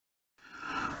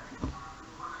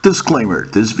Disclaimer,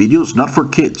 this video is not for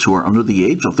kids who are under the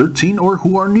age of 13 or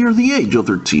who are near the age of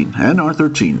 13 and are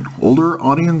 13, older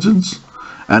audiences,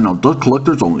 and adult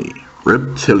collectors only.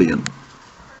 Reptilian.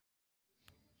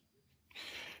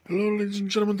 Hello ladies and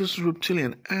gentlemen, this is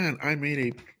Reptilian, and I made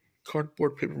a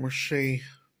cardboard paper mache,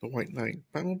 the White Knight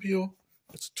Batmobile.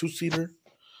 It's a two-seater,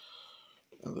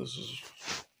 and this is,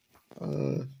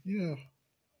 yeah,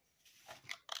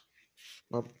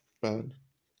 not bad.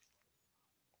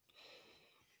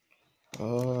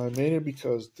 I made it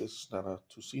because this is not a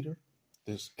two-seater.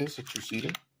 This is a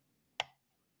two-seater.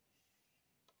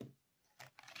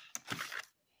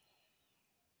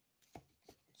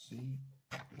 See,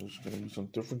 there's going to be some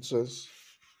differences.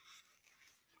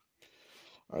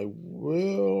 I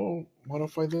will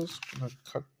modify this. I'm going to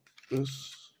cut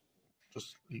this,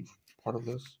 just leave part of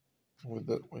this with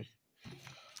that way. I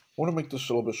want to make this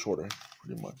a little bit shorter,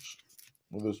 pretty much.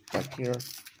 Move this back here.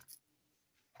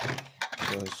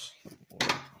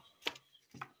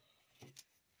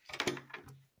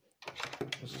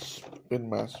 This is Spin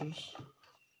Masters.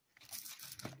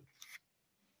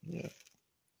 Yeah,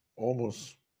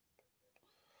 almost.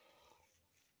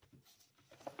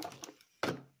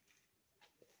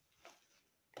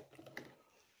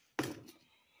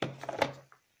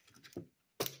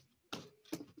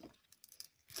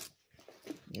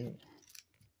 Yeah.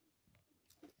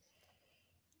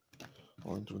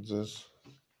 I'll do this.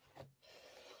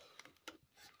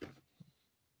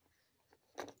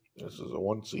 This is a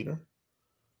one-seater,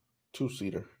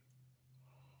 two-seater.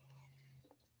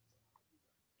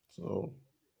 So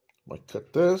if I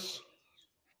cut this,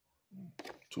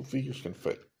 two figures can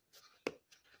fit.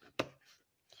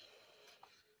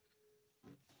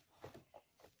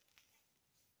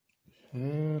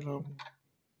 And I'm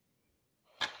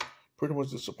pretty much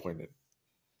disappointed.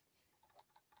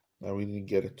 Now we didn't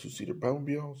get a two-seater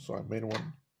Batmobile, so I made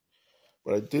one.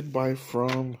 But I did buy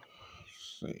from,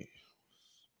 let's see,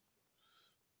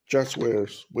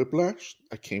 Jazzwares Whiplash.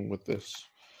 I came with this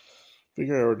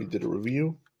figure. I already did a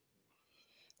review.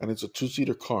 And it's a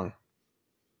two-seater car.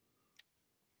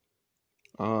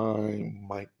 I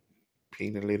might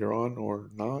paint it later on or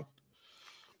not.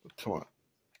 But come on.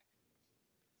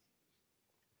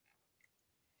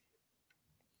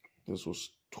 This was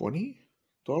 $20?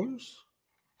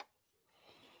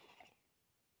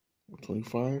 Or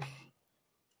 $25?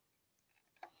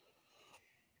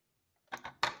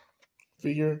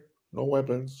 Figure, no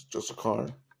weapons, just a car,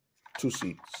 two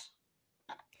seats.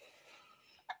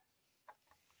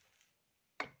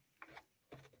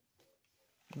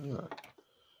 Yeah.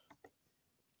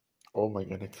 Oh my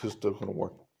god, it's still gonna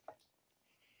work.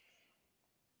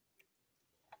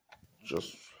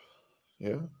 Just,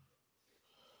 yeah.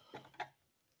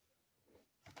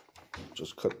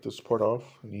 Just cut this part off,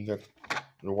 and you got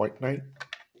your White Knight.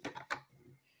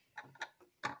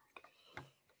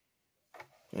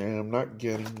 And I'm not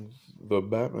getting the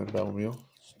Batman Batmobile.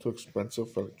 It's too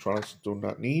expensive. Electronics do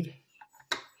not need.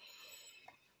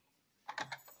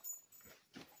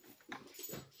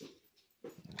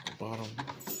 Bottom.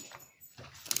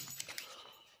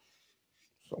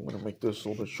 So I'm going to make this a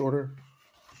little bit shorter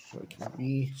so it can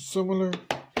be similar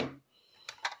to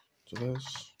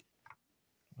this.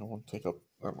 I won't take up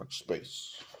that much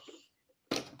space.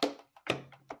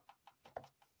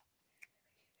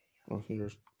 Well,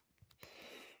 here's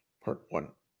part one.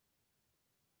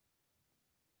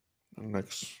 And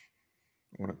next,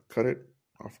 I'm going to cut it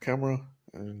off camera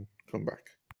and come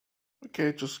back. Okay,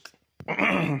 I just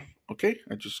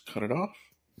cut it off.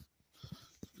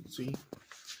 You can see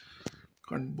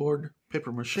cardboard,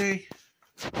 paper mache.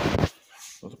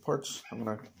 Those are parts. I'm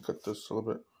gonna cut this a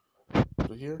little bit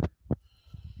to here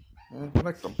and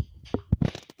connect them.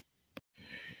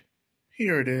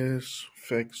 Here it is,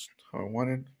 fixed how I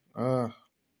wanted. I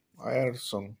added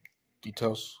some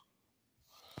details.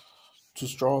 Two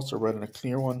straws, a red and a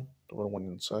clear one. The red one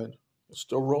inside. It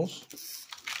still rolls.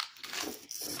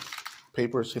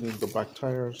 Paper is hitting the back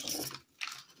tires.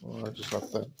 Well, I just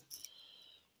left that.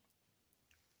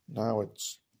 Now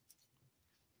it's,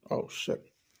 oh shit.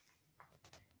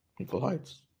 It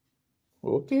collides.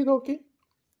 Okay.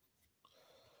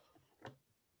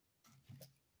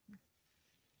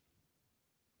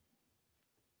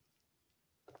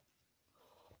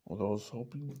 Although I was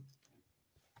hoping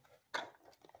to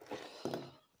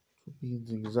be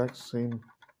the exact same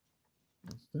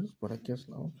as this, but I guess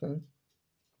not. Okay.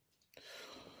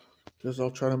 Guess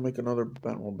I'll try to make another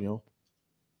Batmobile.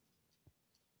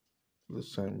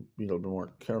 This time, be a little bit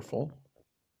more careful.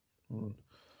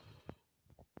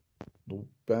 The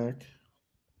back,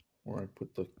 where I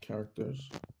put the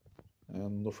characters,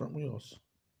 and the front wheels.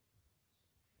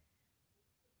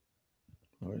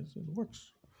 Alright, so it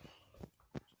works.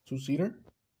 2-seater,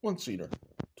 1-seater,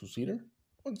 2-seater,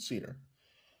 1-seater.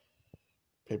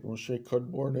 Paper mache,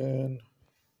 cardboard, and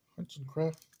Hudson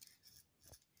Craft.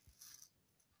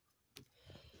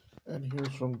 And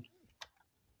here's from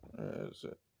is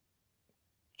it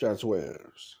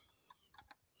Jazzwares.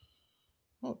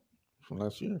 Oh, from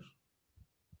last year.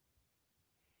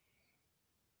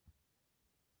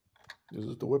 This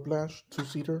is the Whiplash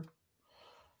 2-seater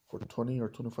for 20 or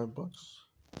 25 bucks.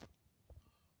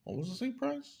 Almost the same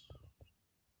price.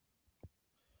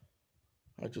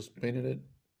 I just painted it.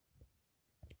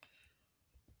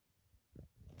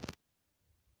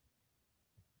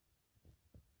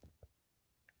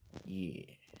 Yeah.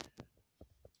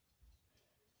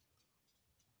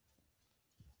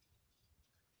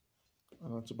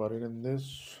 That's about it in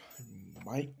this. I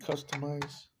might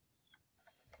customize.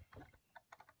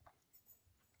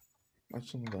 Like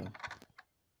some of the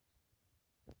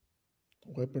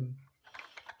weapon,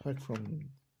 like from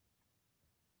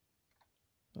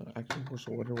Action Force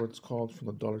or whatever it's called from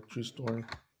the Dollar Tree store.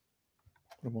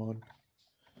 Put them on.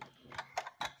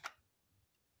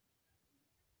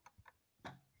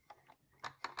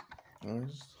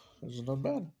 Nice. This is not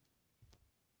bad.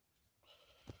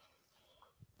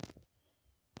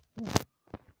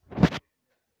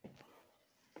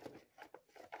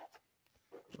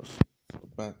 Just the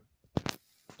back.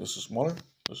 This is smaller.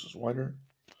 This is wider.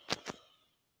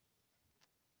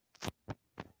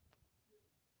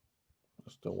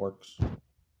 It still works.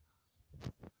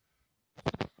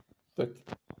 Thick,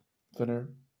 thinner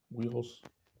wheels.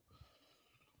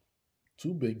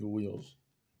 2 big wheels.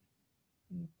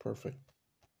 Perfect.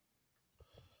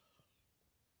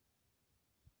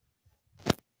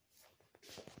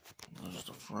 There's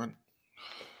the front.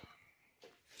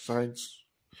 Sides.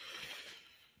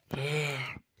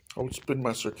 Old Spin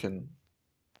Master can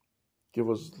give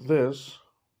us this,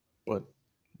 but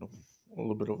a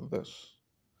little bit of this.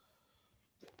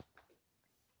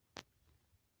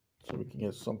 So we can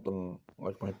get something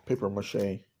like my paper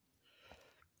mache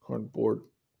cardboard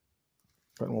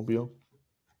Batmobile.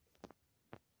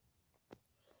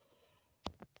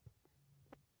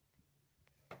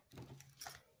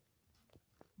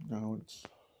 Now it's,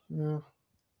 yeah,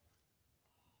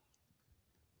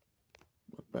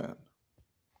 not bad.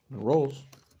 It rolls.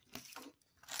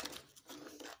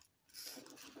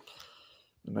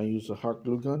 And I use a hot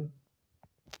glue gun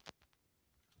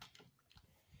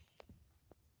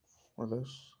for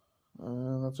this.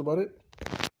 That's about it.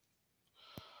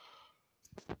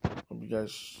 Hope you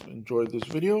guys enjoyed this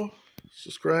video.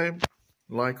 Subscribe,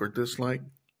 like or dislike.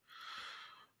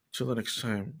 Till the next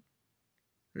time,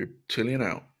 Reptilian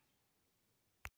out.